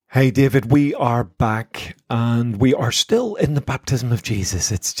Hey, David, we are back and we are still in the baptism of Jesus.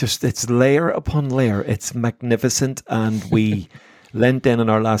 It's layer upon layer. It's magnificent. And we lent in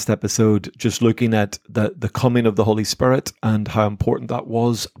our last episode just looking at the coming of the Holy Spirit and how important that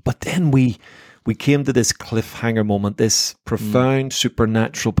was. But then we came to this cliffhanger moment, this profound,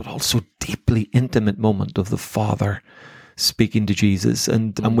 supernatural, but also deeply intimate moment of the Father speaking to Jesus.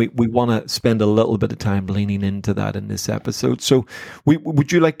 And we want to spend a little bit of time leaning into that in this episode. So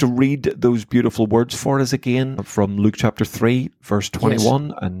would you like to read those beautiful words for us again from Luke chapter 3, verse 21,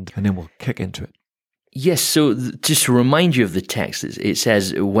 yes. and then we'll kick into it. Yes, so just to remind you of the text, it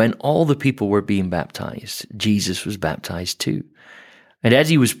says, when all the people were being baptized, Jesus was baptized too. And as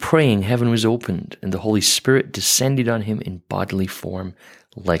he was praying, heaven was opened, and the Holy Spirit descended on him in bodily form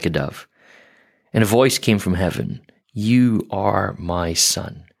like a dove. And a voice came from heaven, "You are my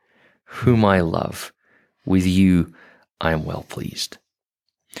Son, whom I love. With you I am well pleased."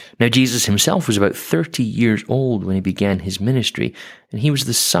 Now Jesus himself was about 30 years old when he began his ministry, and he was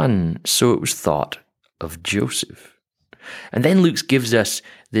the son, so it was thought, of Joseph. And then Luke gives us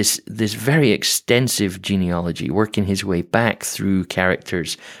this very extensive genealogy, working his way back through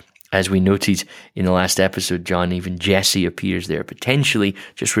characters. As we noted in the last episode, John, even Jesse appears there, potentially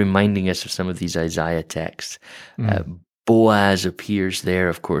just reminding us of some of these Isaiah texts. Boaz appears there,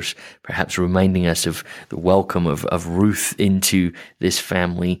 of course, perhaps reminding us of the welcome of Ruth into this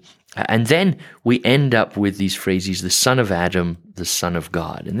family. And then we end up with these phrases, the son of Adam, the son of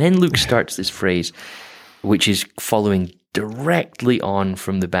God. And then Luke starts this phrase, which is following directly on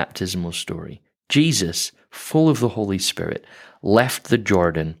from the baptismal story. Jesus, full of the Holy Spirit, left the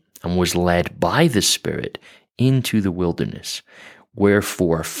Jordan and was led by the Spirit into the wilderness, where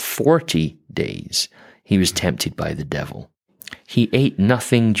for 40 days he was tempted by the devil. He ate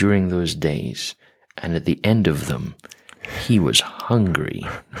nothing during those days, and at the end of them, he was hungry.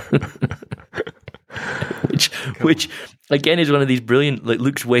 which again is one of these brilliant, like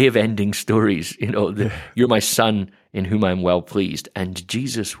Luke's way of ending stories. You know, you're my son in whom I'm well pleased. And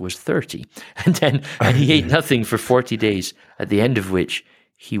Jesus was 30, and he ate nothing for 40 days, at the end of which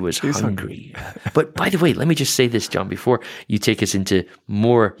he was hungry. But by the way, let me just say this, John, before you take us into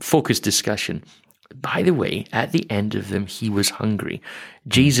more focused discussion. By the way, at the end of them, he was hungry.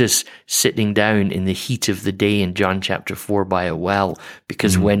 Jesus sitting down in the heat of the day in John chapter 4 by a well,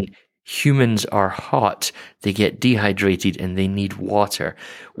 because when humans are hot, they get dehydrated and they need water.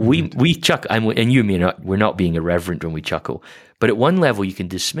 We chuckle, and you and me, we're not being irreverent when we chuckle, but at one level you can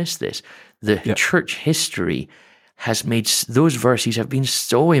dismiss this. The church history has made those verses have been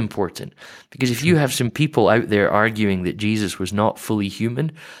so important, because if you have some people out there arguing that Jesus was not fully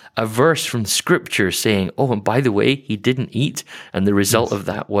human, a verse from Scripture saying, oh, and by the way, he didn't eat, and the result of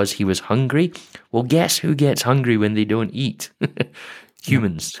that was he was hungry. Well, guess who gets hungry when they don't eat?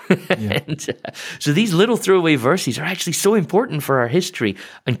 Humans. And so these little throwaway verses are actually so important for our history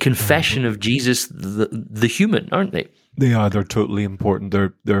and confession of Jesus, the human, aren't they? They are. They're totally important.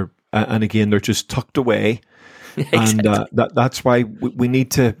 They're and again, they're just tucked away. Exactly. And that's why we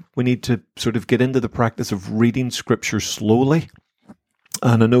need to sort of get into the practice of reading Scripture slowly.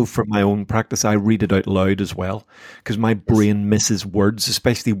 And I know from my own practice, I read it out loud as well, because my brain misses words,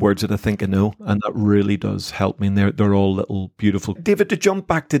 especially words that I think I know, and that really does help me. And they're all little beautiful. David, to jump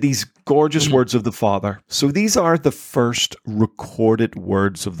back to these gorgeous words of the Father. So these are the first recorded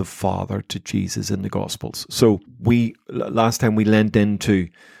words of the Father to Jesus in the Gospels. So last time we lent into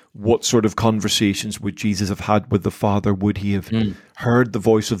what sort of conversations would Jesus have had with the Father? Would he have heard the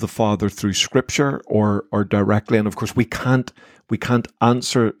voice of the Father through Scripture or directly? And of course, we can't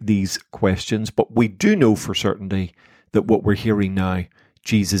answer these questions, but we do know for certainty that what we're hearing now,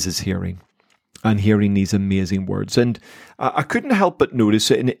 Jesus is hearing, and hearing these amazing words. And I couldn't help but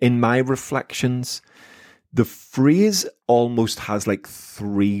notice in my reflections, the phrase almost has like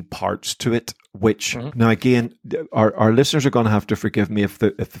three parts to it, which now again, our listeners are going to have to forgive me if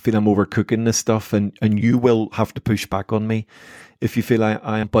they feel I'm overcooking this stuff, and you will have to push back on me if you feel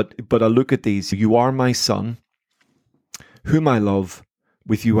I am. But I look at these: "You are my son, whom I love.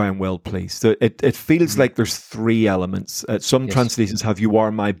 With you I am well pleased." So it feels like there's three elements. Some translations have "You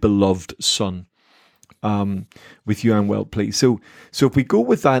are my beloved son." With you I'm well pleased. So if we go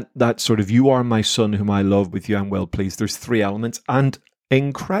with that sort of "You are my son whom I love, with you I'm well pleased," there's three elements. And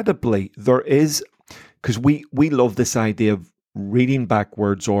incredibly, there is, because we love this idea of reading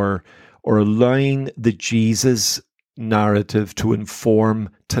backwards or allowing the Jesus narrative to inform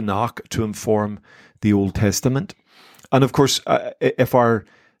Tanakh, to inform the Old Testament. And of course, if our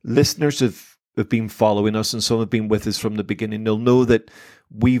listeners have been following us, and some have been with us from the beginning, they'll know that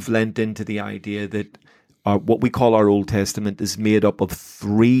we've lent into the idea that what we call our Old Testament is made up of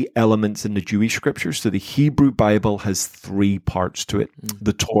three elements in the Jewish scriptures. So the Hebrew Bible has three parts to it.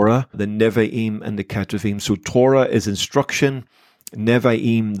 The Torah, the Nevi'im, and the Ketuvim. So Torah is instruction,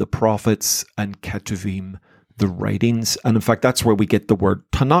 Nevi'im, the prophets, and Ketuvim, the writings. And in fact, that's where we get the word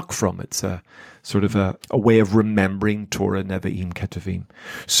Tanakh from. It's a sort of a way of remembering Torah, Nevi'im, Ketuvim.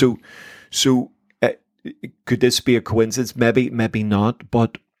 So could this be a coincidence? Maybe not.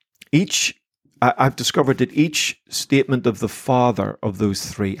 But I've discovered that each statement of the Father of those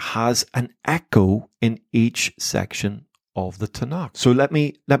three has an echo in each section of the Tanakh. So let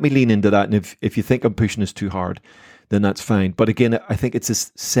me lean into that. And if you think I'm pushing this too hard, then that's fine. But again, I think it's a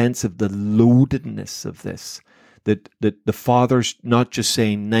sense of the loadedness of this, that the Father's not just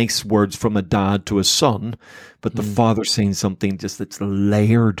saying nice words from a dad to a son, but the Father's saying something just that's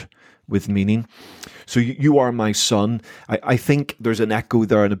layered with meaning. So you are my son. I think there's an echo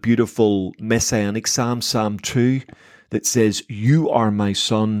there in a beautiful messianic psalm, Psalm 2, that says, you are my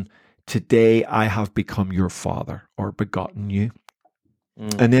son. Today I have become your father, or begotten you.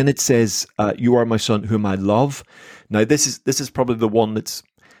 And then it says, you are my son whom I love. Now this is probably the one that's,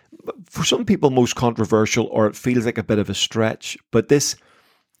 for some people, most controversial, or it feels like a bit of a stretch. But this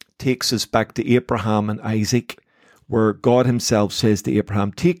takes us back to Abraham and Isaac, where God himself says to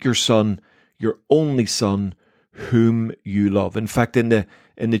Abraham, take your son, your only son, whom you love. In fact, in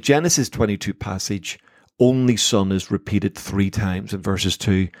the Genesis 22 passage, only son is repeated 3 times in verses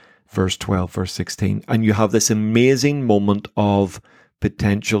 2, verse 12, verse 16. And you have this amazing moment of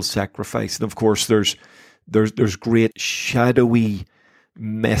potential sacrifice. And of course, there's great shadowy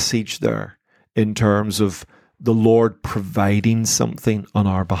message there in terms of the Lord providing something on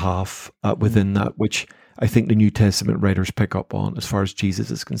our behalf within that, which I think the New Testament writers pick up on as far as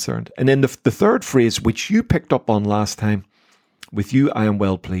Jesus is concerned. And then the third phrase, which you picked up on last time, with you I am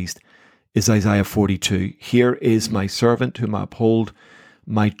well pleased, is Isaiah 42. Here is my servant whom I uphold,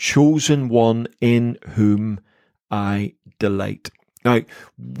 my chosen one in whom I delight. Now,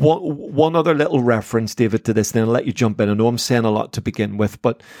 one other little reference, David, to this, then I'll let you jump in. I know I'm saying a lot to begin with,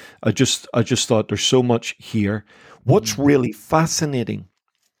 but I just thought there's so much here. What's really fascinating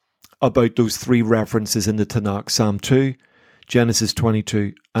about those 3 references in the Tanakh, Psalm 2, Genesis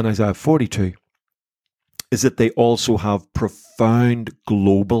 22, and Isaiah 42, is that they also have profound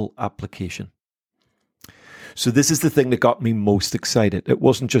global application. So this is the thing that got me most excited. It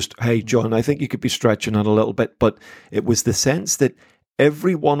wasn't just, hey, John, I think you could be stretching it a little bit, but it was the sense that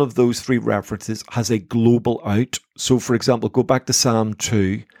every one of those 3 references has a global out. So, for example, go back to Psalm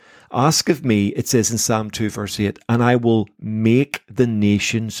 2. Ask of me, it says in Psalm 2, verse 8, and I will make the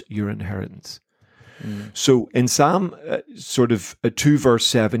nations your inheritance. So in Psalm 2, verse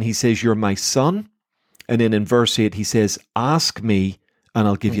 7, he says, you're my son. And then in verse 8, he says, ask me, and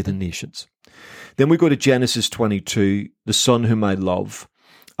I'll give you the nations. Then we go to Genesis 22, the son whom I love.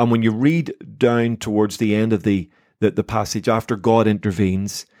 And when you read down towards the end of the passage, after God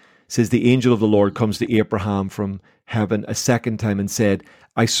intervenes, it says, the angel of the Lord comes to Abraham from heaven a second time and said,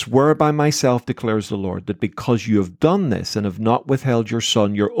 I swear by myself, declares the Lord, that because you have done this and have not withheld your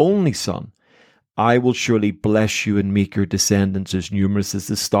son, your only son, I will surely bless you and make your descendants as numerous as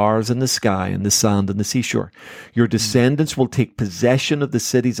the stars in the sky and the sand on the seashore. Your descendants will take possession of the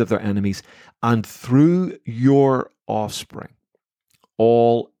cities of their enemies, and through your offspring,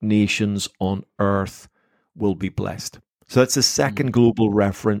 all nations on earth will be blessed. So that's the second global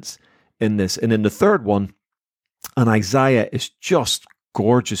reference in this. And in the third one, and Isaiah is just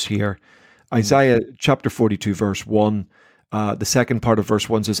gorgeous here. Isaiah chapter 42, verse 1, the second part of verse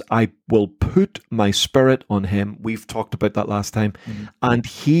 1 says, I will put my spirit on him. We've talked about that last time. And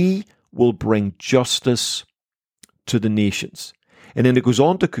he will bring justice to the nations. And then it goes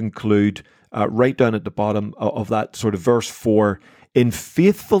on to conclude, right down at the bottom of that sort of verse 4, in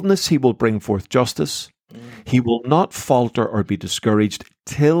faithfulness he will bring forth justice. He will not falter or be discouraged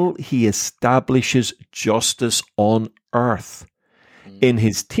till he establishes justice on earth. In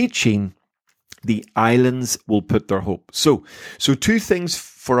his teaching, the islands will put their hope. So 2 things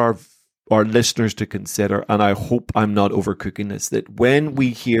for our listeners to consider, and I hope I'm not overcooking this, that when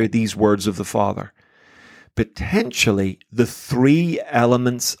we hear these words of the Father, potentially the 3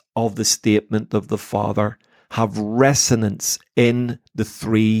 elements of the statement of the Father have resonance in the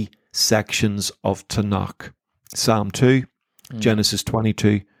 3 sections of Tanakh. Psalm 2, Genesis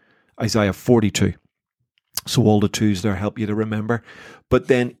 22, Isaiah 42. So all the 2s there help you to remember. But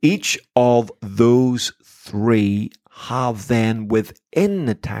then each of those 3 have then within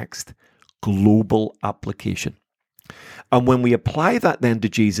the text global application. And when we apply that then to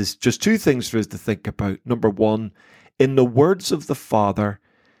Jesus, just 2 things for us to think about. Number 1, in the words of the Father,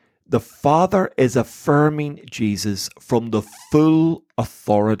 the Father is affirming Jesus from the full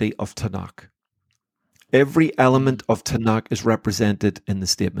authority of Tanakh. Every element of Tanakh is represented in the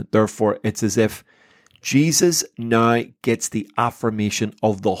statement. Therefore, it's as if Jesus now gets the affirmation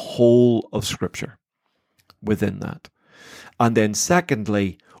of the whole of Scripture within that. And then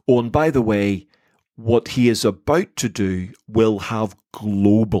secondly, and by the way, what he is about to do will have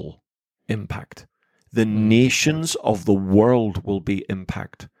global impact. The nations of the world will be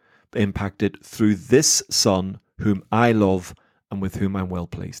impacted through this Son whom I love and with whom I'm well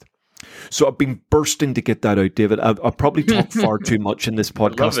pleased. So I've been bursting to get that out, David. I've probably talked far too much in this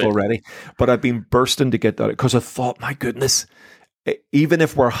podcast already, but I've been bursting to get that out because I thought, my goodness, even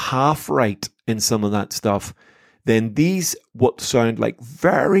if we're half right in some of that stuff, then these, what sound like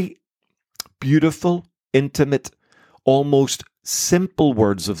very beautiful, intimate, almost simple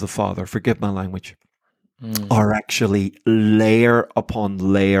words of the Father, forgive my language, are actually layer upon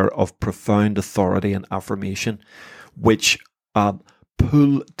layer of profound authority and affirmation, which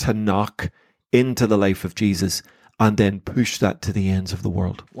pull Tanakh into the life of Jesus and then push that to the ends of the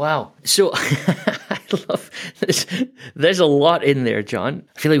world. Wow. So I love this. There's a lot in there, John.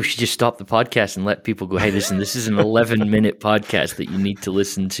 I feel like we should just stop the podcast and let people go, hey, listen, this is an 11-minute podcast that you need to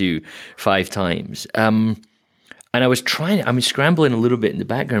listen to 5 times. And I'm scrambling a little bit in the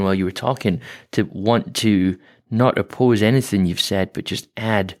background while you were talking to want to not oppose anything you've said, but just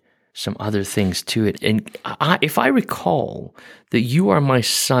add some other things to it. And if I recall that you are my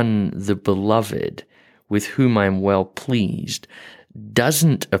son, the beloved, with whom I'm well pleased,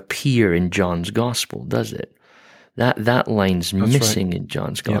 doesn't appear in John's gospel, does it? That line's That's missing right. in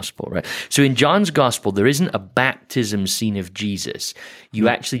John's gospel, right? So in John's gospel, there isn't a baptism scene of Jesus. You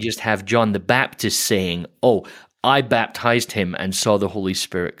actually just have John the Baptist saying, oh, I baptized him and saw the Holy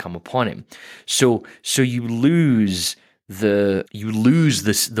Spirit come upon him. So you lose the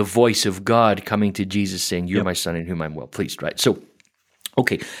voice of God coming to Jesus saying, you're my son in whom I'm well pleased, right? So,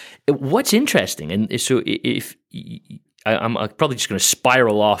 okay, what's interesting, and so if I'm probably just going to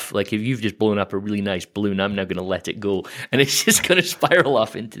spiral off, like if you've just blown up a really nice balloon, I'm now going to let it go, and it's just going to spiral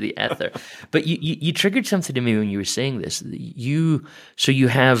off into the ether. But you triggered something to me when you were saying this. You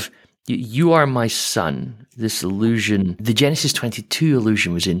are my son, this allusion. The Genesis 22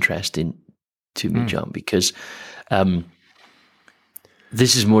 allusion was interesting to me, John, because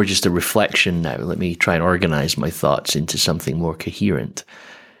this is more just a reflection now. Let me try and organize my thoughts into something more coherent.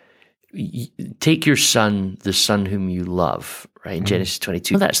 Take your son, the son whom you love, right? In Genesis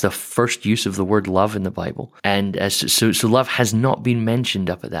 22, that's the first use of the word love in the Bible. And so love has not been mentioned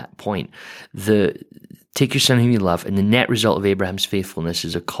up at that point. Take your son whom you love, and the net result of Abraham's faithfulness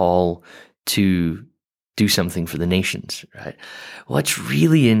is a call to do something for the nations, right? What's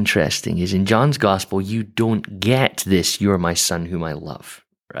really interesting is in John's gospel, you don't get this, you're my son whom I love,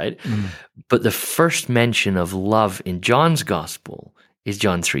 right? But the first mention of love in John's gospel is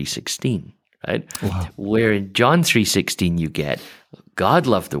John 3:16, right? Wow. Where in John 3:16 you get, God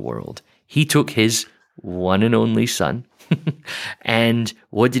loved the world. He took his one and only son. And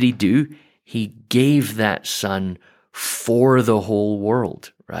what did he do? He gave that son for the whole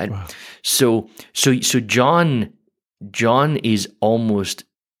world, right? Wow. So John is almost,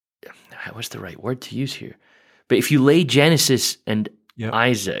 what's the right word to use here? But if you lay Genesis and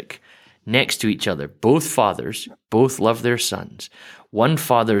Isaac next to each other, both fathers, both love their sons. One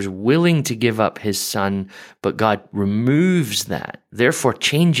father is willing to give up his son, but God removes that, therefore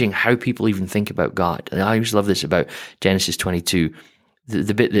changing how people even think about God. And I always love this about Genesis 22,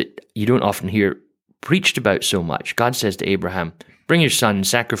 the bit that you don't often hear preached about so much. God says to Abraham, bring your son and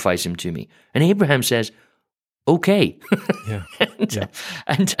sacrifice him to me. And Abraham says, okay.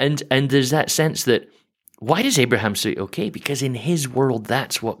 And there's that sense that, why does Abraham say okay? Because in his world,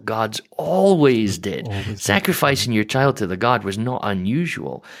 that's what God's always did. Sacrificing your child to the God was not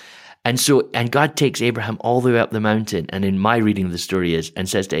unusual. And God takes Abraham all the way up the mountain, and in my reading of the story and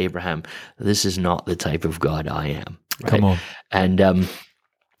says to Abraham, this is not the type of God I am. Right? Come on.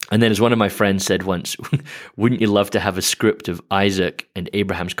 And then as one of my friends said once, wouldn't you love to have a script of Isaac and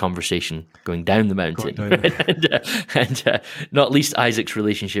Abraham's conversation going down the mountain? And not least Isaac's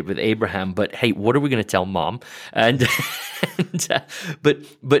relationship with Abraham, but hey, what are we going to tell mom? But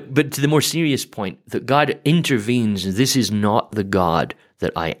to the more serious point, that God intervenes, this is not the God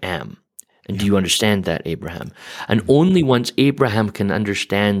that I am. And do you understand that, Abraham? And only once Abraham can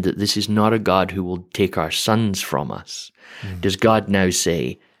understand that this is not a God who will take our sons from us, does God now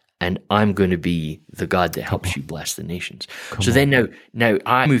say, and I'm going to be the God that helps you bless the nations. Then now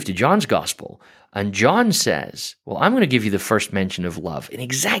I move to John's gospel, and John says, well, I'm going to give you the first mention of love in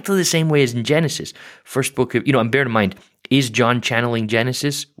exactly the same way as in Genesis. First book of, and bear in mind, Is John channeling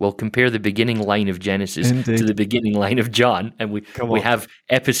Genesis? Well, compare the beginning line of Genesis Indeed. to the beginning line of John, and we have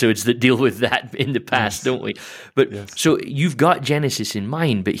episodes that deal with that in the past, don't we? But so you've got Genesis in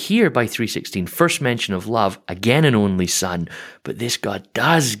mind, but here by 3:16, first mention of love, again an only son, but this God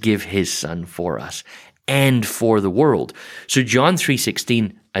does give his son for us and for the world. So John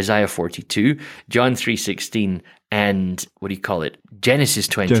 3:16, Isaiah 42, John 3:16, and what do you call it? Genesis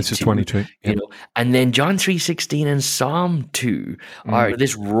 22. Genesis 22. Yep. You know, and then John 3:16 and Psalm 2 are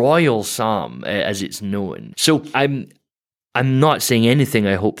this royal psalm, as it's known. So I'm not saying anything,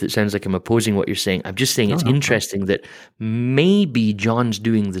 I hope, that sounds like I'm opposing what you're saying. I'm just saying it's interesting that maybe John's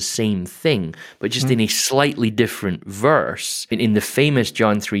doing the same thing, but just in a slightly different verse. In the famous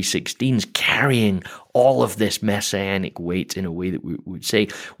John 3:16's carrying all of this messianic weight in a way that we would say,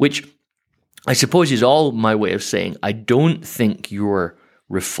 which I suppose is all my way of saying I don't think your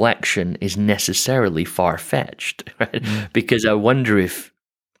reflection is necessarily far-fetched, right? Because I wonder if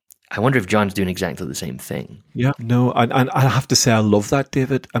John's doing exactly the same thing. Yeah, no, and I have to say I love that,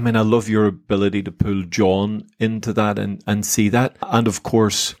 David. I mean, I love your ability to pull John into that and see that. And of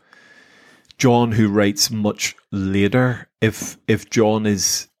course, John, who writes much later, if John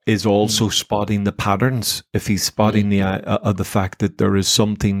is also spotting the patterns, if he's spotting the fact that there is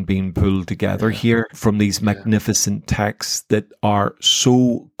something being pulled together here from these magnificent texts that are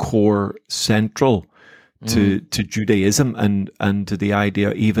so core central to Judaism and to the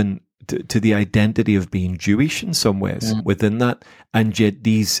idea, even to the identity of being Jewish in some ways within that, and yet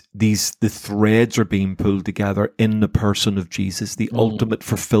the threads are being pulled together in the person of Jesus, the ultimate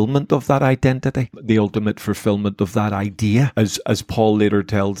fulfillment of that identity, the ultimate fulfillment of that idea, as Paul later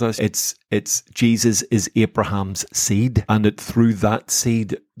tells us. It's Jesus is Abraham's seed, and that through that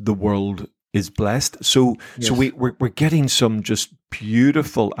seed the world is blessed. So we're getting some just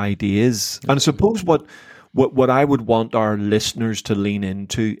beautiful ideas, and I suppose what I would want our listeners to lean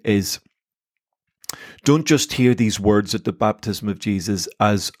into is, don't just hear these words at the baptism of Jesus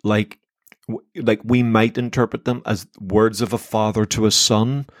as like we might interpret them as words of a father to a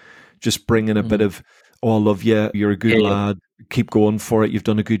son, just bringing a bit of, oh, I love you, you're a good lad, keep going for it, you've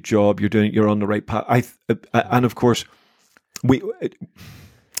done a good job, you're on the right path. And of course,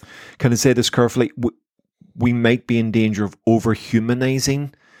 can I say this carefully? We might be in danger of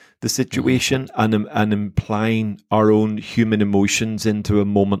over-humanizing the situation and implying our own human emotions into a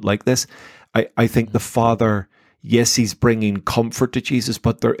moment like this. I think the Father, yes, he's bringing comfort to Jesus,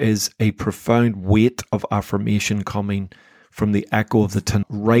 but there is a profound weight of affirmation coming from the echo of the tin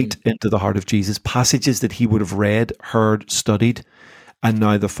right into the heart of Jesus, passages that he would have read, heard, studied, and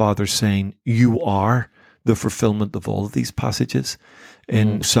now the Father's saying, you are the fulfillment of all of these passages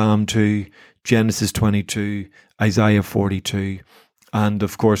in Psalm 2, Genesis 22, Isaiah 42. And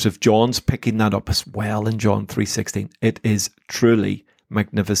of course, if John's picking that up as well in John 3:16, it is truly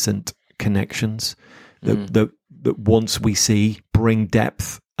magnificent connections that once we see bring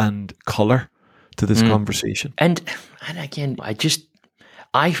depth and color to this conversation. And again,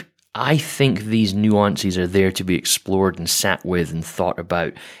 I think these nuances are there to be explored and sat with and thought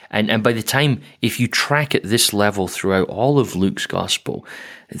about. And by the time, if you track at this level throughout all of Luke's gospel,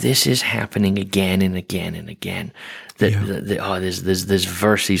 this is happening again and again and again. There's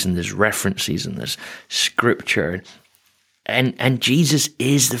verses and there's references and there's scripture. And Jesus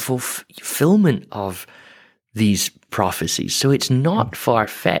is the fulfillment of these prophecies. So it's not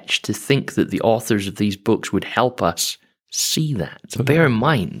far-fetched to think that the authors of these books would help us see that. So bear in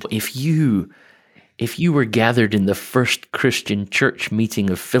mind, if you were gathered in the first Christian church meeting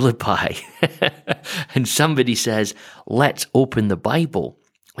of Philippi and somebody says, let's open the Bible,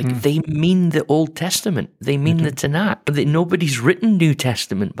 they mean the Old Testament. They mean the Tanakh. But nobody's written New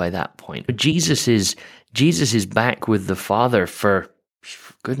Testament by that point. Jesus is back with the Father for,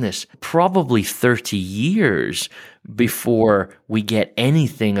 goodness, probably 30 years before we get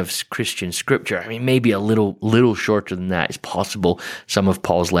anything of Christian scripture. I mean, maybe a little shorter than that. It's possible some of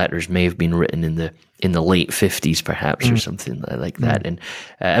Paul's letters may have been written in the late 50s, perhaps, or something like that. And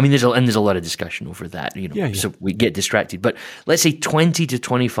I mean, there's a lot of discussion over that, so we get distracted. But let's say 20 to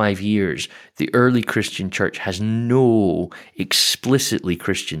 25 years, the early Christian church has no explicitly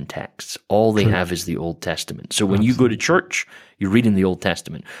Christian texts. All they have is the Old Testament. So when you go to church, you're reading the Old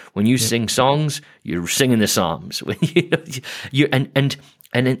Testament. When you sing songs, you're singing the Psalms. When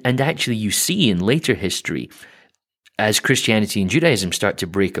and actually, you see in later history, as Christianity and Judaism start to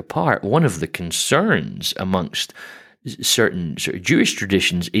break apart, one of the concerns amongst certain Jewish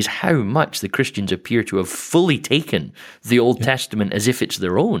traditions is how much the Christians appear to have fully taken the Old Testament as if it's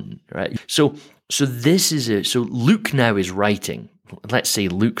their own, right? So this is so Luke now is writing. Let's say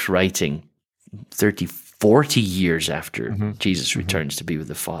Luke's writing 30, 40 years after Jesus returns to be with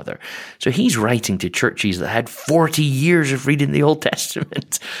the Father. So he's writing to churches that had 40 years of reading the Old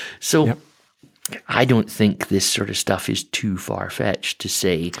Testament. So I don't think this sort of stuff is too far-fetched to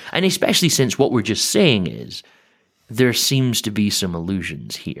say, and especially since what we're just saying is there seems to be some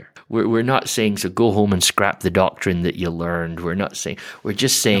illusions here. We're not saying, so go home and scrap the doctrine that you learned. We're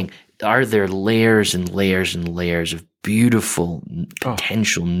just saying, are there layers and layers and layers of beautiful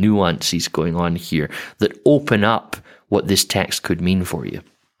potential nuances going on here that open up what this text could mean for you?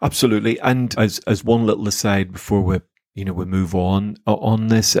 Absolutely. And as one little aside before we move on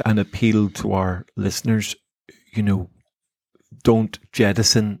this, and appeal to our listeners, don't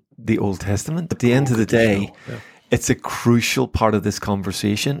jettison the Old Testament. At the end of the day, it's a crucial part of this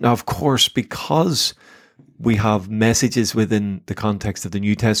conversation. Now, of course, because we have messages within the context of the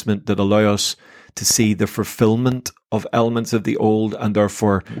New Testament that allow us to see the fulfillment of elements of the Old, and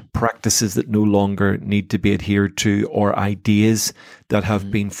therefore practices that no longer need to be adhered to, or ideas that have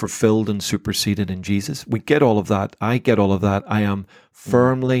been fulfilled and superseded in Jesus. We get all of that. I get all of that. I am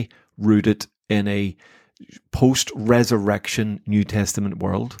firmly rooted in a post-resurrection New Testament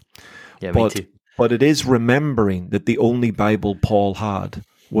world. Yeah, me too. But it is remembering that the only Bible Paul had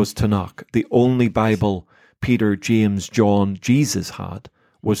was Tanakh. The only Bible Peter, James, John, Jesus had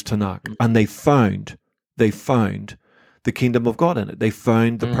was Tanakh. And they found the kingdom of God in it. They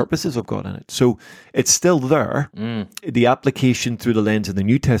found the purposes of God in it. So it's still there. The application through the lens of the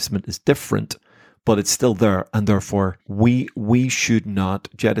New Testament is different, but it's still there. And therefore, we should not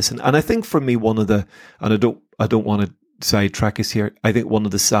jettison. And I think for me, and I don't want to sidetrack us here, I think one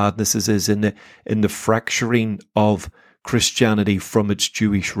of the sadnesses is in the fracturing of Christianity from its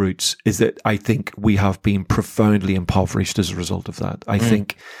Jewish roots, is that I think we have been profoundly impoverished as a result of that. I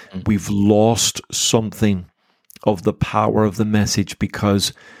think we've lost something of the power of the message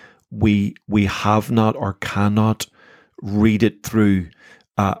because we have not or cannot read it through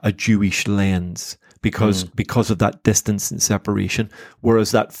a Jewish lens because of that distance and separation.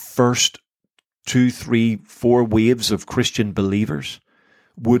 Whereas that first 2, 3, 4 waves of Christian believers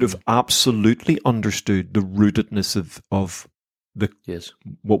would have absolutely understood the rootedness of the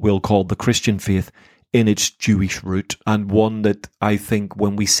what we'll call the Christian faith in its Jewish root, and one that I think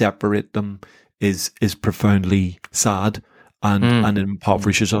when we separate them is profoundly sad and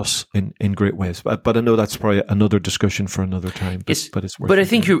impoverishes us in great ways. But I know that's probably another discussion for another time. But it's worth. But I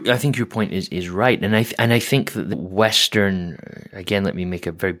think your point is right, and I think that the Western, again, let me make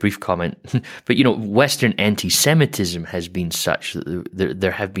a very brief comment. But Western anti-Semitism has been such that there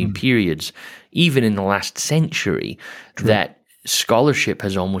have been periods, even in the last century, that scholarship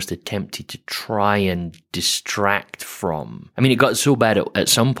has almost attempted to try and distract from. I mean, it got so bad at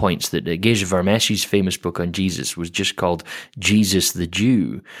some points that Geshe Vermeshi's famous book on Jesus was just called Jesus the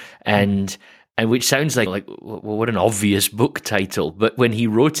Jew, and which sounds like well, what an obvious book title. But when he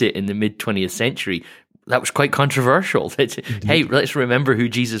wrote it in the mid-20th century, that was quite controversial. Hey, let's remember who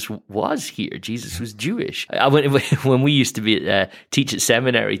Jesus was here. Jesus was Jewish. When we used to teach at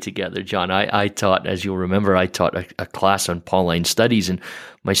seminary together, John, I taught, as you'll remember, I taught a class on Pauline studies, and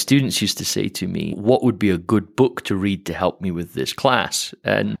my students used to say to me, what would be a good book to read to help me with this class?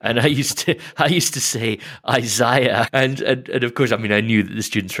 And I used to say Isaiah. And of course, I mean, I knew that the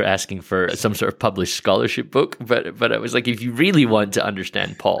students were asking for some sort of published scholarship book, but I was like, if you really want to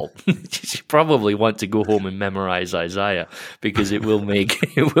understand Paul, you probably want to go home and memorize Isaiah, because it will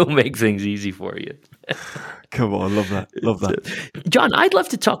make things easy for you. Come on, love that. John, I'd love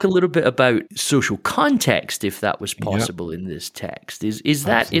to talk a little bit about social context, if that was possible in this text. Is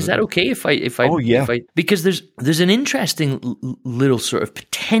that okay? If I because there's an interesting little sort of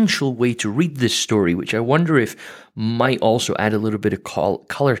potential way to read this story, which I wonder if might also add a little bit of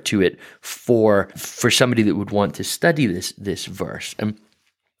color to it for somebody that would want to study this verse.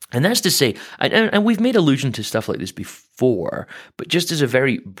 And that's to say, and we've made allusion to stuff like this before, but just as a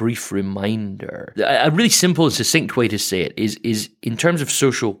very brief reminder, a really simple and succinct way to say it is in terms of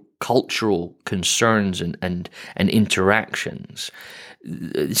social cultural concerns and interactions,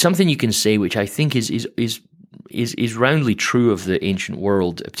 something you can say, which I think is roundly true of the ancient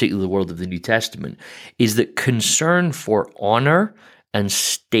world, particularly the world of the New Testament, is that concern for honor and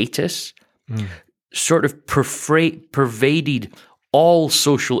status sort of pervaded all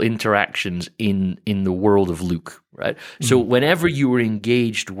social interactions in the world of Luke, right? So whenever you were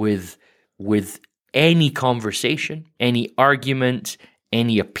engaged with any conversation, any argument,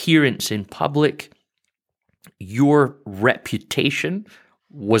 any appearance in public, your reputation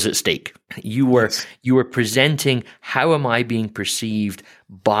was at stake. You were presenting, how am I being perceived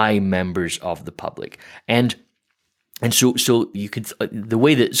by members of the public? And And so you could, the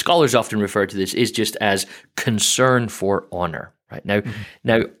way that scholars often refer to this is just as concern for honor. Right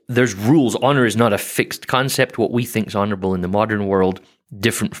now, there's rules. Honor is not a fixed concept. What we think is honorable in the modern world,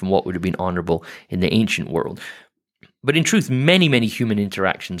 different from what would have been honorable in the ancient world. But in truth, many, many human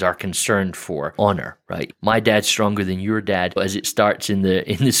interactions are concerned for honor, right? My dad's stronger than your dad, as it starts in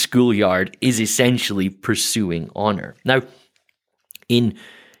the schoolyard, is essentially pursuing honor. Now, in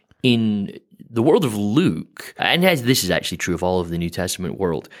the world of Luke, and this is actually true of all of the New Testament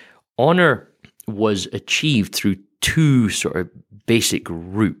world, honor was achieved through two sort of basic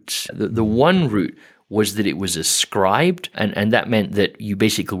routes. The one route was that it was ascribed, and that meant that you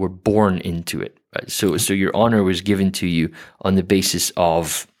basically were born into it. Right? So your honor was given to you on the basis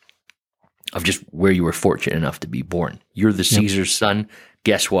of just where you were fortunate enough to be born. You're the Caesar's son.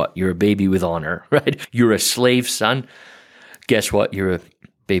 Guess what? You're a baby with honor, right? You're a slave son. Guess what? You're a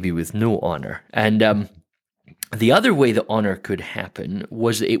baby with no honor. And the other way that honor could happen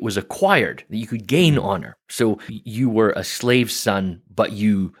was that it was acquired, that you could gain honor. So you were a slave son, but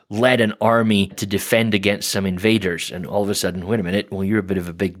you led an army to defend against some invaders. And all of a sudden, wait a minute, well, you're a bit of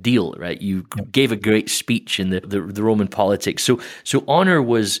a big deal, right? You gave a great speech in the Roman politics. So honor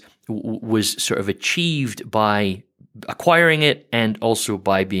was sort of achieved by acquiring it and also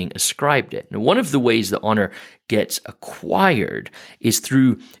by being ascribed it. Now, one of the ways that honor gets acquired is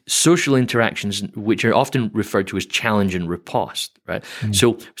through social interactions, which are often referred to as challenge and riposte, right?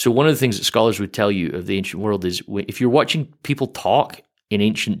 So one of the things that scholars would tell you of the ancient world is if you're watching people talk in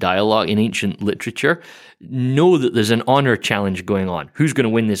ancient dialogue, in ancient literature, know that there's an honor challenge going on. Who's going to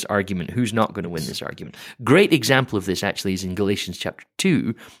win this argument? Who's not going to win this argument? Great example of this actually is in Galatians chapter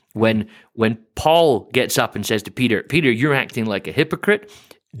 2, when Paul gets up and says to Peter, you're acting like a hypocrite,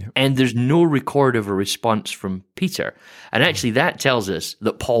 and there's no record of a response from Peter. And actually that tells us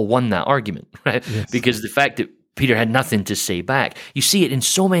that Paul won that argument, right? Yes. Because the fact that Peter had nothing to say back. You see it in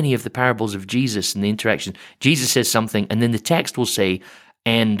so many of the parables of Jesus and the interaction. Jesus says something, and then the text will say,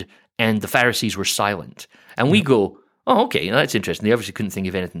 and the Pharisees were silent. And we go, oh, okay, that's interesting. They obviously couldn't think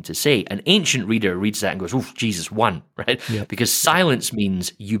of anything to say. An ancient reader reads that and goes, oh, Jesus won, right? Yep. Because silence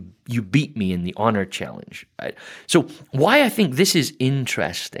means you beat me in the honor challenge, right? So why I think this is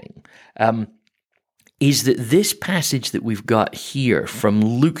interesting is that this passage that we've got here from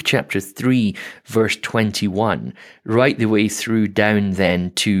Luke chapter 3, verse 21, right the way through down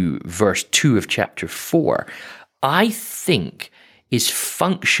then to verse 2 of chapter 4, I think is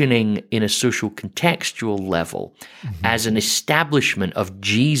functioning in a social contextual level as an establishment of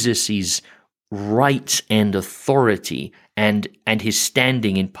Jesus's rights and authority and his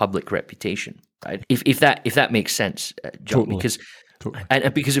standing in public reputation. Right? If that makes sense, John, totally.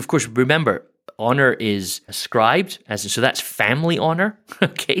 Because of course, remember, honor is ascribed, so that's family honor,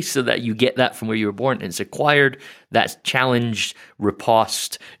 okay? So that you get that from where you were born, and it's acquired, that's challenged,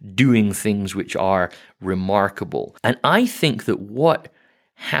 riposte, doing things which are remarkable. And I think that what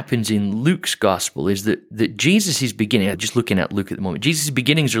happens in Luke's gospel is that Jesus' beginning, just looking at Luke at the moment, Jesus'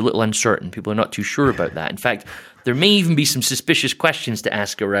 beginnings are a little uncertain. People are not too sure about that. In fact, there may even be some suspicious questions to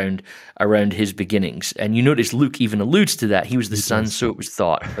ask around his beginnings. And you notice Luke even alludes to that. He was the son, so it was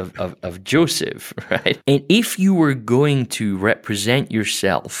thought, of Joseph, right? And if you were going to represent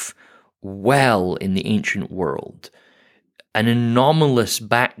yourself well in the ancient world, an anomalous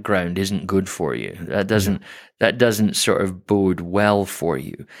background isn't good for you. That doesn't sort of bode well for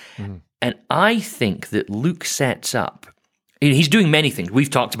you. Mm-hmm. And I think that Luke sets up, he's doing many things. We've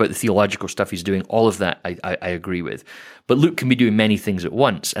talked about the theological stuff he's doing. All of that I agree with. But Luke can be doing many things at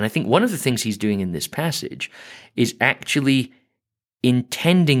once. And I think one of the things he's doing in this passage is actually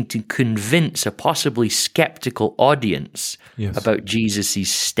intending to convince a possibly skeptical audience about Jesus'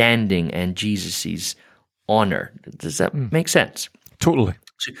 standing and Jesus' honor. Does that make sense? Totally.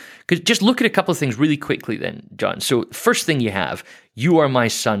 So, just look at a couple of things really quickly then, John. So first thing you have, you are my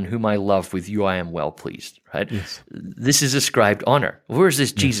son whom I love, with you I am well pleased, right? Yes. This is ascribed honor. Where does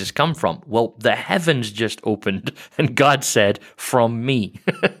this Jesus come from? Well, the heavens just opened and God said, from me.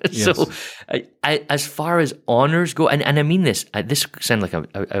 So as far as honors go, and I mean this, this sounded like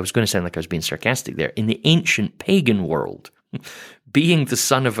I was going to sound like I was being sarcastic there. In the ancient pagan world, being the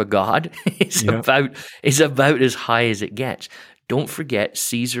son of a god is about as high as it gets. Don't forget,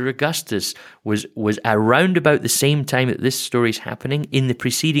 Caesar Augustus was around about the same time that this story's happening. In the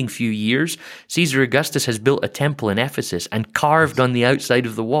preceding few years, Caesar Augustus has built a temple in Ephesus and carved on the outside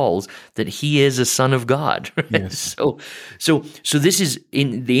of the walls that he is a son of God. Yes. So this is,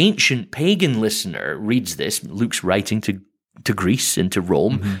 in the ancient pagan listener reads this. Luke's writing to to Greece and to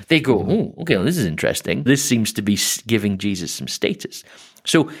Rome, they go, oh, okay, well, this is interesting. This seems to be giving Jesus some status.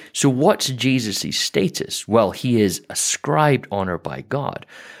 So what's Jesus' status? Well, he is ascribed honor by God.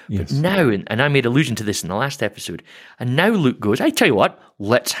 Yes. But now, and I made allusion to this in the last episode, and now Luke goes, I tell you what,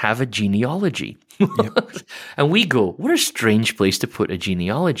 let's have a genealogy. Yep. And we go, what a strange place to put a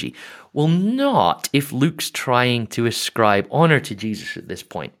genealogy. Well, not if Luke's trying to ascribe honor to Jesus at this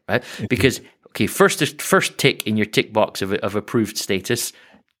point, right? Because, okay, first tick in your tick box of approved status,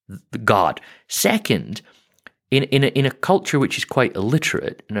 God. Second, in a culture which is quite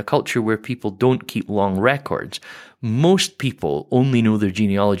illiterate, in a culture where people don't keep long records, most people only know their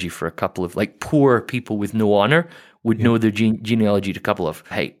genealogy for a couple of, like poor people with no honor would know their genealogy to a couple of,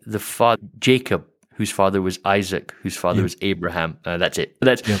 hey, the father, Jacob, whose father was Isaac, whose father was Abraham. That's it.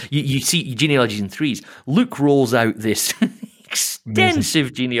 You see genealogies in threes. Luke rolls out this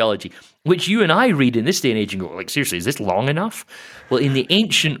extensive genealogy, which you and I read in this day and age and go, like, seriously, is this long enough? Well, in the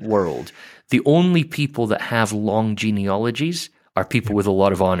ancient world, the only people that have long genealogies are people with a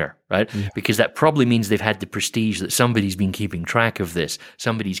lot of honor, right? Yeah. Because that probably means they've had the prestige that somebody's been keeping track of this.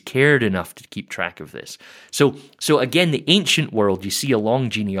 Somebody's cared enough to keep track of this. So again, the ancient world, you see a long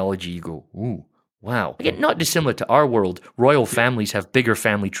genealogy, you go, ooh, wow. Again, not dissimilar to our world. Royal families have bigger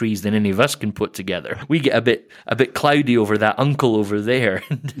family trees than any of us can put together. We get a bit cloudy over that uncle over there.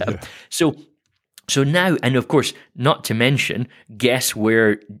 So now, and of course, not to mention, guess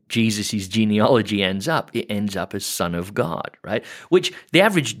where Jesus' genealogy ends up? It ends up as Son of God, right? Which the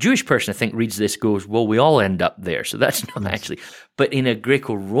average Jewish person, I think, reads this, goes, well, we all end up there. So that's not actually. But in a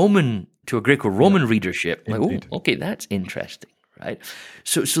Greco-Roman readership, like, oh, okay, that's interesting, right?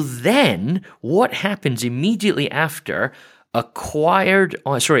 So then what happens immediately after ascribed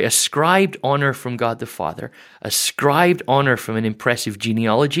honor from God the Father, ascribed honor from an impressive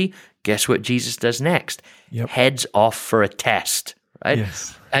genealogy? Guess what Jesus does next? Yep. Heads off for a test, right?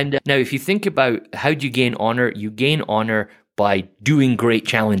 Yes. And now if you think about how do you gain honor, you gain honor by doing great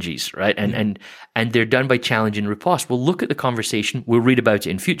challenges, right? And they're done by challenge and riposte. Well, look at the conversation. We'll read about it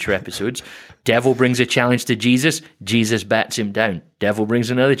in future episodes. Devil brings a challenge to Jesus. Jesus bats him down. Devil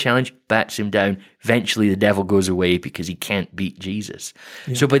brings another challenge, bats him down. Eventually, the devil goes away because he can't beat Jesus.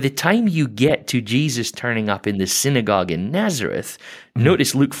 Yeah. So by the time you get to Jesus turning up in the synagogue in Nazareth,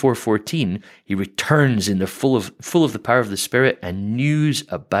 notice Luke 4:14, he returns in the full of the power of the Spirit, and news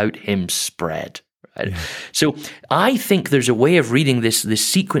about him spread. Right? Yeah. So I think there's a way of reading this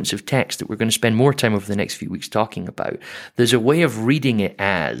sequence of text that we're going to spend more time over the next few weeks talking about. There's a way of reading it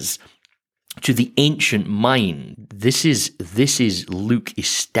as, to the ancient mind, this is Luke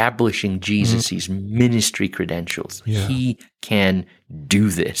establishing Jesus' ministry credentials. Yeah. He can do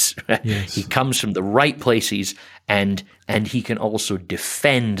this. Yes. He comes from the right places, and he can also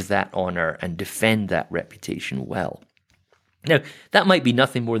defend that honor and defend that reputation well. Now, that might be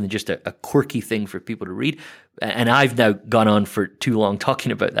nothing more than just a quirky thing for people to read, and I've now gone on for too long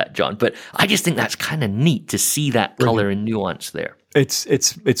talking about that, John, but I just think that's kind of neat to see that color and nuance there.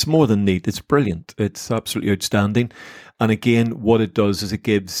 It's more than neat. It's brilliant. It's absolutely outstanding. And again, what it does is it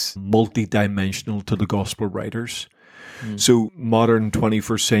gives multi-dimensional to the gospel writers. So modern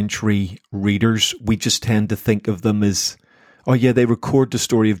 21st century readers, we just tend to think of them as, oh yeah, they record the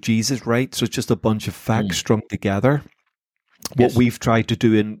story of Jesus, right? So it's just a bunch of facts strung together. What we've tried to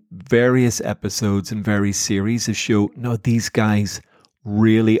do in various episodes and various series is show, no, these guys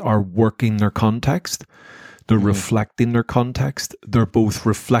really are working their context. They're reflecting their context. They're both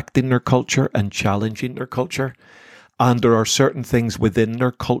reflecting their culture and challenging their culture. And there are certain things within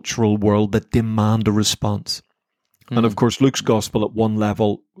their cultural world that demand a response. And of course, Luke's gospel at one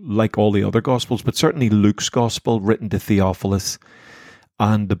level, like all the other gospels, but certainly Luke's gospel written to Theophilus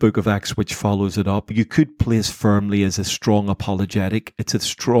and the book of Acts, which follows it up, you could place firmly as a strong apologetic. It's a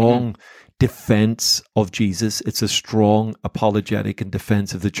strong defense of Jesus. It's a strong apologetic and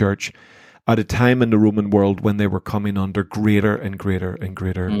defense of the church at a time in the Roman world when they were coming under greater and greater and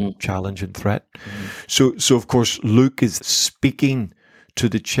greater challenge and threat. So of course, Luke is speaking to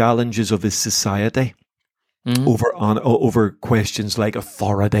the challenges of his society over questions like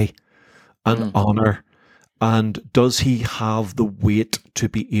authority and honor. And does he have the weight to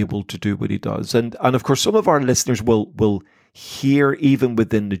be able to do what he does? And of course, some of our listeners will hear, even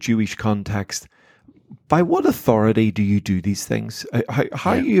within the Jewish context, by what authority do you do these things?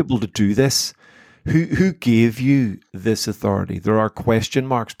 How are you able to do this? Who gave you this authority? There are question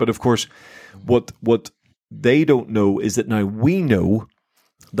marks. But of course, what they don't know is that now we know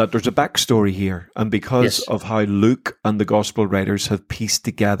that there's a backstory here. And because of how Luke and the gospel writers have pieced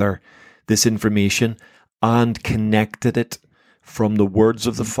together this information and connected it from the words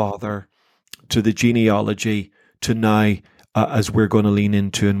of the Father to the genealogy to now as we're going to lean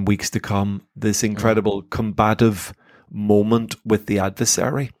into in weeks to come, this incredible combative moment with the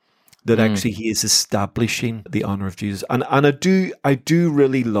adversary, that actually he is establishing the honor of Jesus. And I do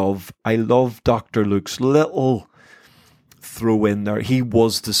really love Dr. Luke's little throw in there. He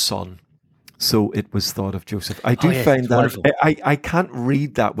was the son, so it was thought of Joseph. I do find that wonderful. I can't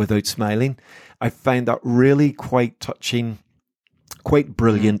read that without smiling. I find that really quite touching, quite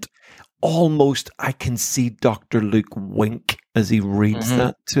brilliant. Almost I can see Dr. Luke wink as he reads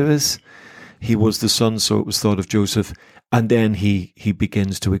that to us. He was the son, so it was thought of Joseph. And then he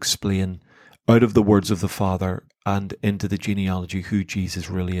begins to explain out of the words of the Father and into the genealogy who Jesus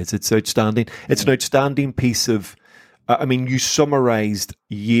really is. It's outstanding. It's an outstanding piece of, you summarized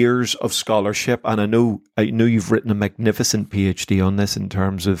years of scholarship, and I know you've written a magnificent PhD on this in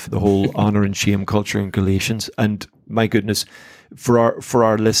terms of the whole honor and shame culture in Galatians. And my goodness, for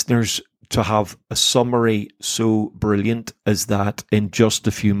our listeners to have a summary so brilliant as that in just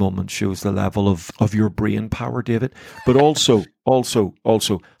a few moments shows the level of your brain power, David. But also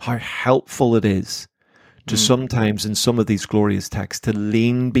how helpful it is to sometimes in some of these glorious texts to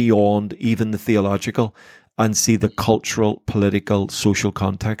lean beyond even the theological and see the cultural, political, social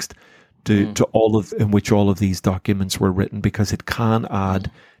context to all of in which all of these documents were written, because it can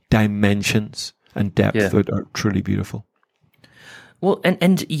add dimensions and depth that are truly beautiful. Well,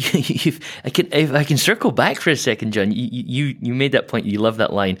 and if I can circle back for a second, John, you made that point. You love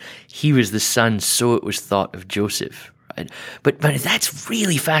that line. He was the son, so it was thought of Joseph. Right? But that's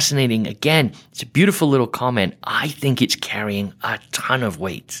really fascinating. Again, it's a beautiful little comment. I think it's carrying a ton of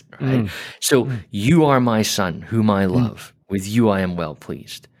weight. Right? So you are my son, whom I love. With you I am well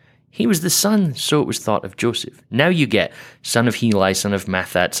pleased. He was the son, so it was thought of Joseph. Now you get son of Heli, son of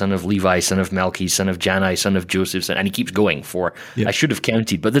Mathat, son of Levi, son of Melchi, son of Janai, son of Joseph, and he keeps going I should have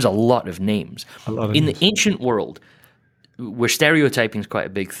counted, but there's a lot of names. The ancient world, where stereotyping is quite a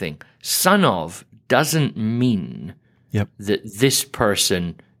big thing, son of doesn't mean that this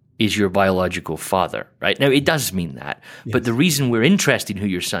person is your biological father, right? Now, it does mean that, but the reason we're interested in who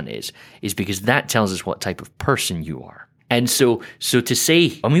your son is because that tells us what type of person you are. And so to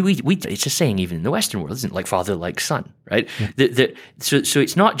say, it's a saying even in the Western world, isn't it? Like father, like son, right? So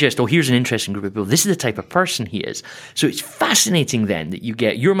it's not just, here's an interesting group of people. This is the type of person he is. So it's fascinating then that you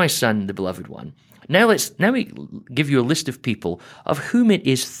get, you're my son, the beloved one. Now we give you a list of people of whom it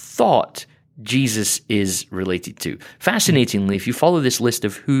is thought Jesus is related to. Fascinatingly, if you follow this list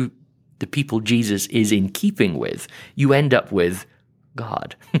of who the people Jesus is in keeping with, you end up with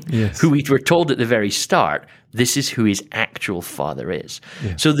God, who we were told at the very start, this is who his actual father is.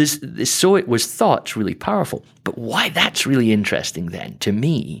 Yeah. So so it was thought's really powerful. But why that's really interesting then, to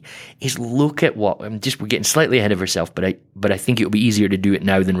me, is look at what, we're getting slightly ahead of ourselves, but I think it will be easier to do it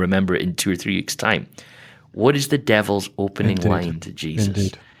now than remember it in 2 or 3 weeks' time. What is the devil's opening line to Jesus?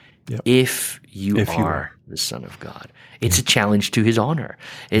 Indeed. Yep. If you are the Son of God. It's a challenge to his honor.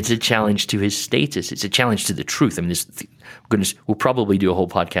 It's a challenge to his status. It's a challenge to the truth. We'll probably do a whole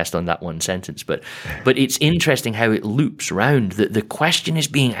podcast on that one sentence, but it's interesting how it loops around. The question is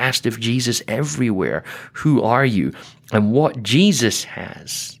being asked of Jesus everywhere. Who are you? And what Jesus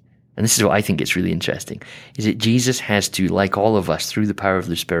has, and this is what I think is really interesting, is that Jesus has to, like all of us, through the power of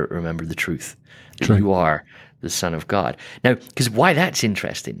the Spirit, remember the truth, that you are the Son of God. Now, because why that's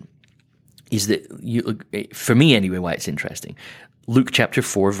interesting is that, for me anyway, why it's interesting, Luke chapter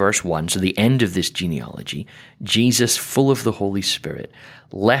 4, verse 1, so the end of this genealogy, Jesus, full of the Holy Spirit,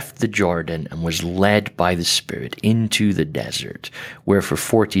 left the Jordan and was led by the Spirit into the desert, where for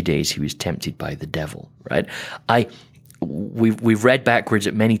 40 days he was tempted by the devil, right? We've read backwards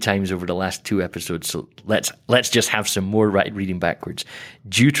at many times over the last 2 episodes, so let's just have some more reading backwards.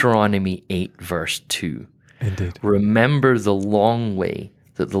 Deuteronomy 8, verse 2. Indeed. Remember the long way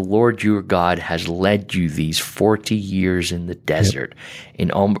that the Lord your God has led you these 40 years in the desert in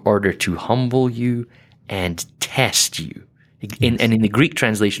order to humble you and test you. And in the Greek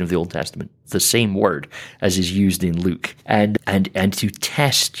translation of the Old Testament, the same word as is used in Luke, and to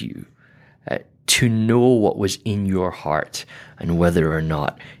test you, to know what was in your heart and whether or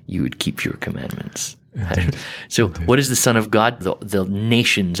not you would keep your commandments. So what is the Son of God? The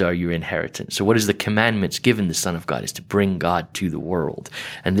nations are your inheritance. So what is the commandments given the Son of God is to bring God to the world.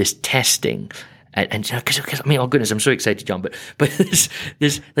 And this testing, and because oh goodness, I'm so excited, John, but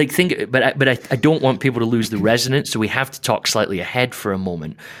this like think, but I don't want people to lose the resonance. So we have to talk slightly ahead for a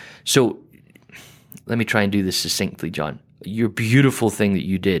moment. So let me try and do this succinctly, John. Your beautiful thing that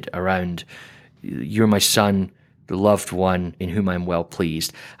you did around, you're my son, the loved one in whom I'm well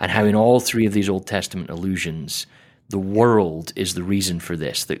pleased, and how in all 3 of these Old Testament allusions, the world is the reason for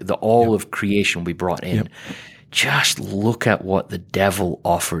this. The all of creation will be brought in. just look at what the devil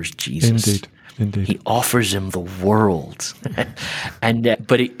offers Jesus. Indeed. He offers him the world.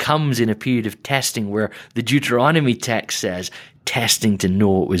 But it comes in a period of testing where the Deuteronomy text says, testing to know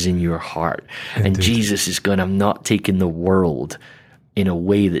what was in your heart. Indeed. And Jesus is going, I'm not taking the world in a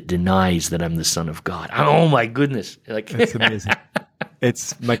way that denies that I'm the Son of God. Oh my goodness. It's amazing.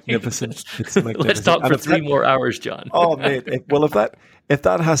 It's magnificent. It's magnificent. Let's talk for 3 more hours, John. Oh, mate. If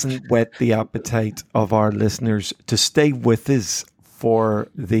that hasn't whet the appetite of our listeners to stay with us for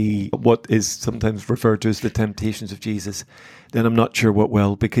what is sometimes referred to as the temptations of Jesus, then I'm not sure what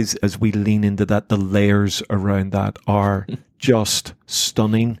will, because as we lean into that, the layers around that are just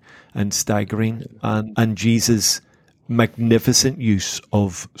stunning and staggering. And Jesus' magnificent use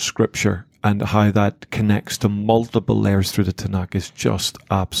of Scripture and how that connects to multiple layers through the Tanakh is just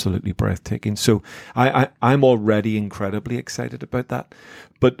absolutely breathtaking. So I'm already incredibly excited about that.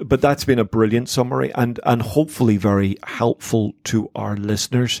 But that's been a brilliant summary and hopefully very helpful to our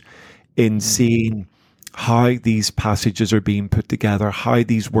listeners in seeing how these passages are being put together, how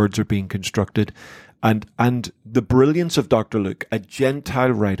these words are being constructed, and the brilliance of Dr. Luke, a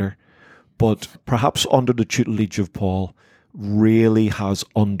Gentile writer, but perhaps under the tutelage of Paul, really has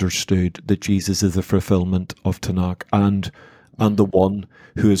understood that Jesus is the fulfillment of Tanakh and the one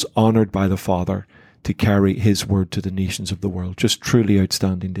who is honoured by the Father to carry his word to the nations of the world. Just truly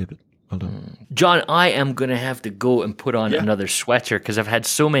outstanding, David. Well done. John, I am going to have to go and put on another sweater because I've had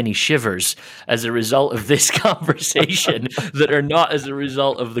so many shivers as a result of this conversation that are not as a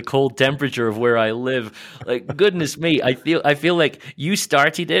result of the cold temperature of where I live. Like, goodness me, I feel like you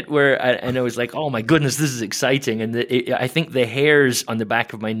started it and I was like, oh my goodness, this is exciting. And I think the hairs on the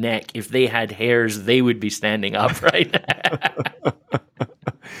back of my neck, if they had hairs, they would be standing up right now.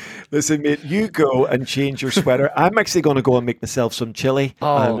 Listen, mate, you go and change your sweater. I'm actually going to go and make myself some chili.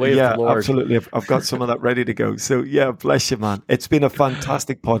 Oh, yeah, the Lord. Absolutely. I've got some of that ready to go. So, yeah, bless you, man. It's been a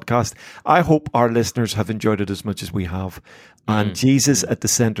fantastic podcast. I hope our listeners have enjoyed it as much as we have. And Jesus at the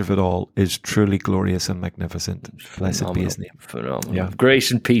center of it all is truly glorious and magnificent. Blessed be his name. Phenomenal. Yeah. Grace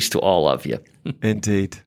and peace to all of you. Indeed.